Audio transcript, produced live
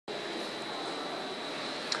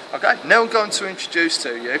Okay, now I'm going to introduce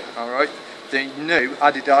to you, alright, the new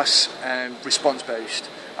Adidas Response Boost.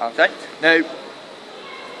 Okay, now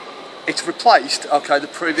it's replaced, okay, the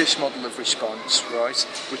previous model of Response, right,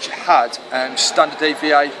 which had standard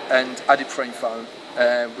EVA and adiprene foam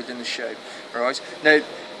within the shoe, right. Now,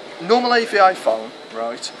 normal EVA foam,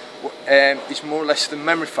 right, is more or less the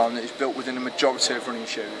memory foam that is built within a majority of running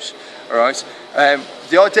shoes. Alright,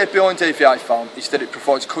 the idea behind EVA foam is that it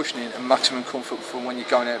provides cushioning and maximum comfort for when you're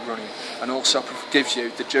going out running, and also gives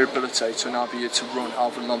you the durability to enable you to run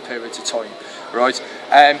over long periods of time. Right,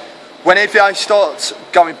 when EVA stops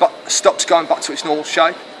going back to its normal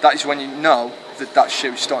shape, that is when you know that that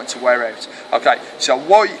shoe is starting to wear out. Okay, so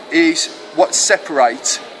what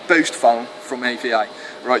separates Boost foam from EVA?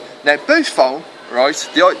 Right, now Boost foam, right,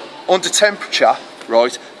 under temperature,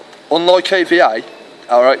 right, unlike EVA,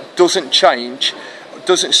 alright, doesn't change,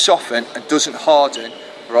 doesn't soften and doesn't harden,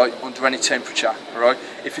 right, under any temperature. Right,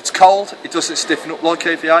 if it's cold, it doesn't stiffen up like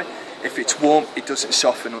EVA. If it's warm, it doesn't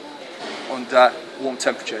soften under warm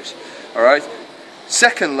temperatures. Alright.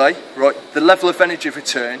 Secondly, right, the level of energy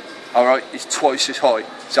return, alright, is twice as high.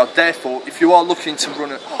 So therefore, if you are looking to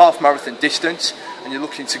run a half marathon distance and you're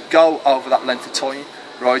looking to go over that length of time,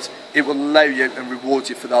 right, it will allow you and reward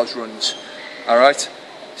you for those runs. Alright.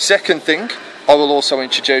 Second thing I will also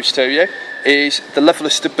introduce to you is the level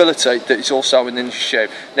of stability that is also within the shoe.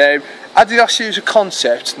 Now, Adidas use a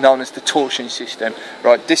concept known as the torsion system.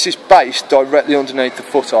 Right, this is based directly underneath the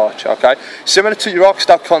foot arch. Okay, similar to your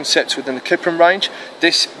Rockstar concepts within the Kipling range,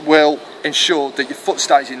 this will ensure that your foot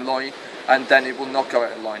stays in line and then it will not go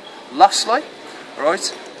out of line. Lastly,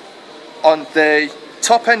 right, on the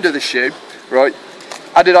top end of the shoe, right,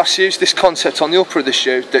 Adidas use this concept on the upper of the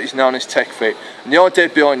shoe that is known as Tech Fit, and the idea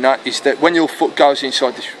behind that is that when your foot goes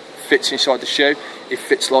inside fits inside the shoe, it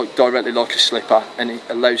fits directly like a slipper, and it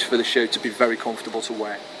allows for the shoe to be very comfortable to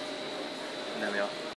wear. And there we are.